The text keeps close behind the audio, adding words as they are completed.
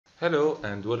Hello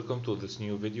and welcome to this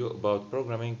new video about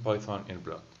programming Python in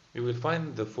Block. You will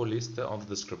find the full list on the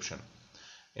description.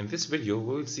 In this video,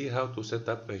 we will see how to set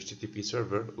up a HTTP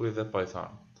server with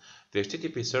Python. The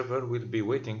HTTP server will be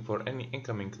waiting for any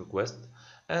incoming request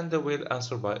and will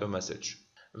answer by a message.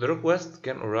 The request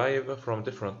can arrive from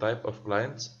different type of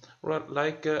clients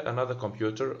like another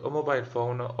computer, a mobile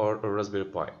phone or a Raspberry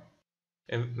Pi.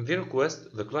 In the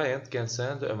request, the client can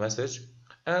send a message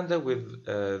and with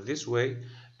this way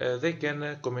they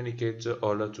can communicate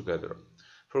all together.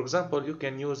 For example, you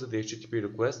can use the HTTP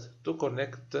request to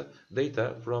connect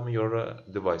data from your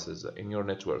devices in your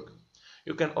network.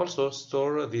 You can also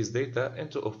store this data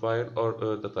into a file or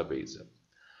a database.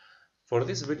 For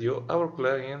this video, our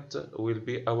client will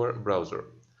be our browser,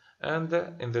 and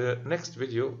in the next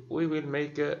video we will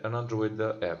make an Android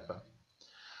app.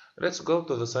 Let's go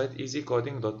to the site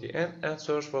easycoding.tn and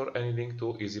search for any link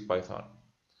to EasyPython.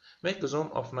 Make a zoom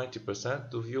of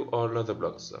 90% to view all the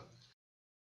blocks.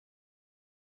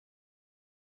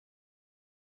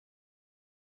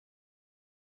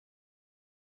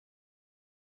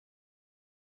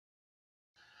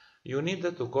 You need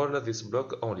to call this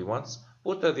block only once,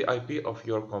 put the IP of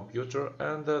your computer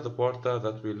and the port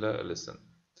that will listen.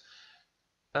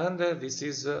 And this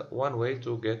is one way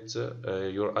to get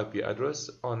your IP address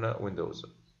on Windows.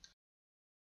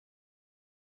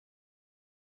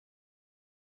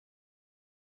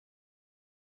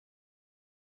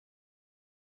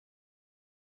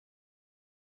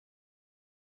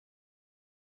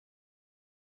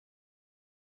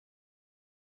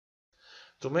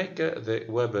 To make the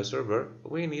web server,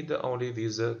 we need only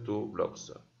these two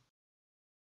blocks.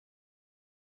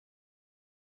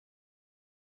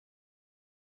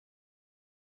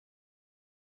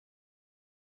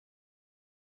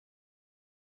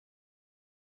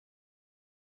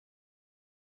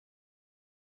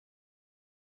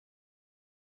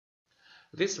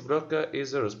 This block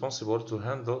is responsible to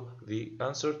handle the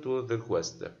answer to the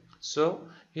request. So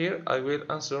here I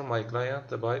will answer my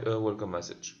client by a welcome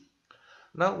message.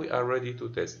 Now we are ready to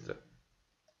test.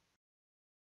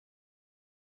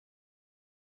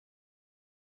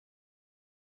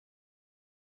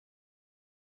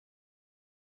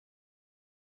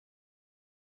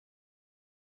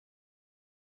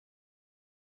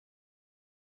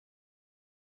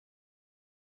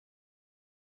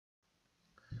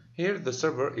 Here the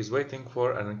server is waiting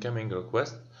for an incoming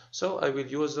request, so I will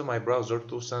use my browser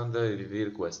to send the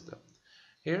request.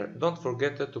 Here don't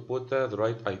forget to put the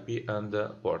right IP and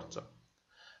port.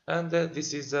 And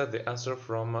this is the answer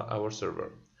from our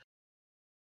server.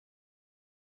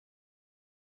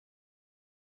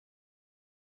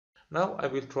 Now I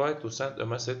will try to send a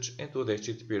message into the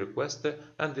HTTP request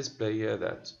and display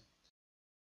that.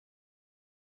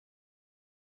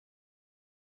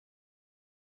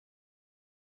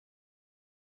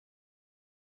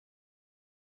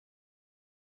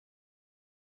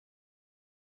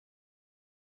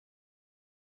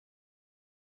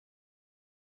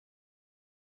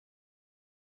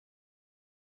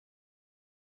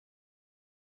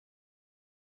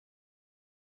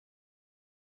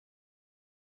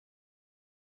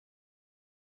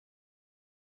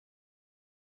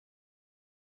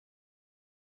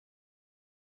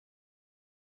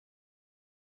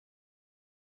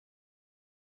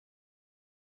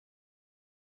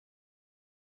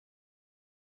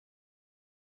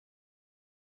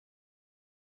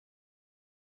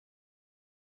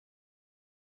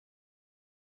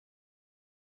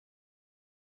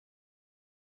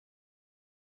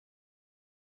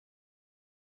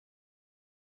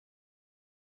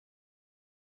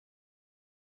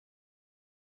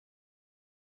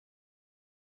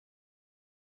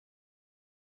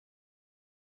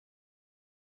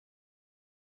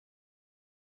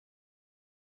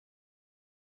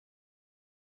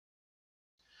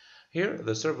 Here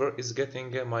the server is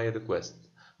getting my request,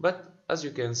 but as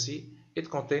you can see,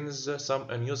 it contains some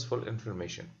unuseful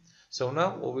information. So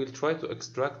now we will try to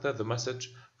extract the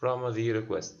message from the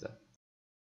request.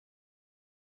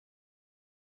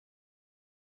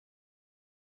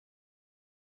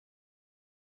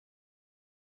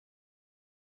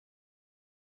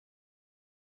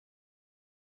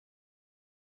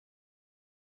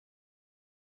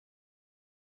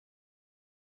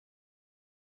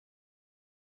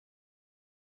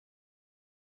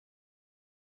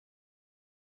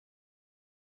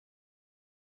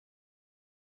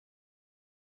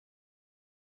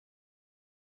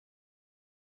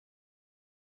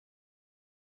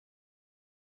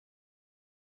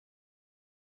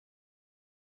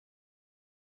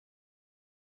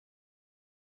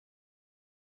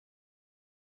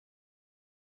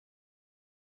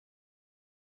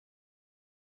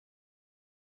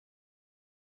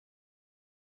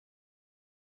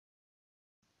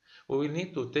 We will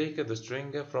need to take the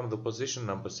string from the position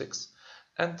number 6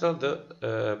 until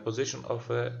the position of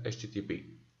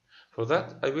HTTP. For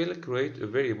that, I will create a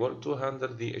variable to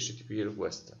handle the HTTP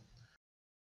request.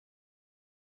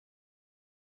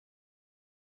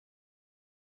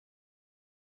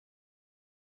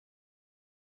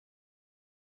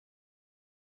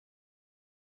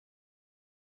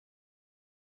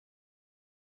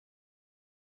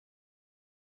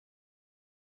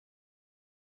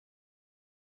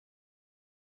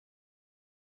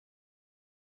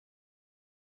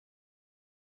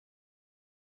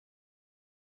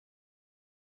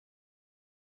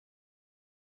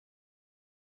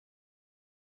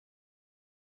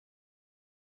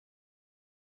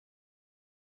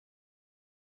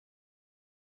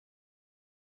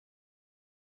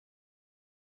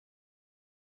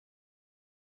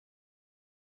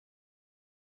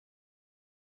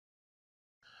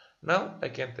 Now I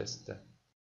can test.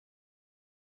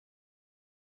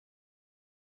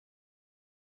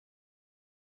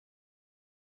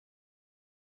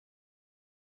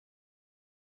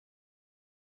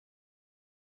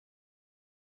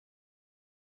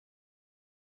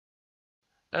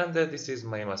 And this is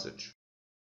my message.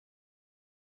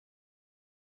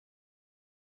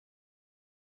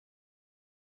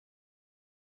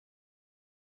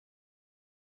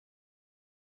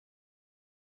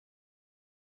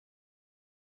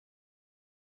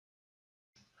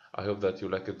 I hope that you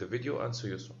liked the video and see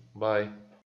you soon. Bye.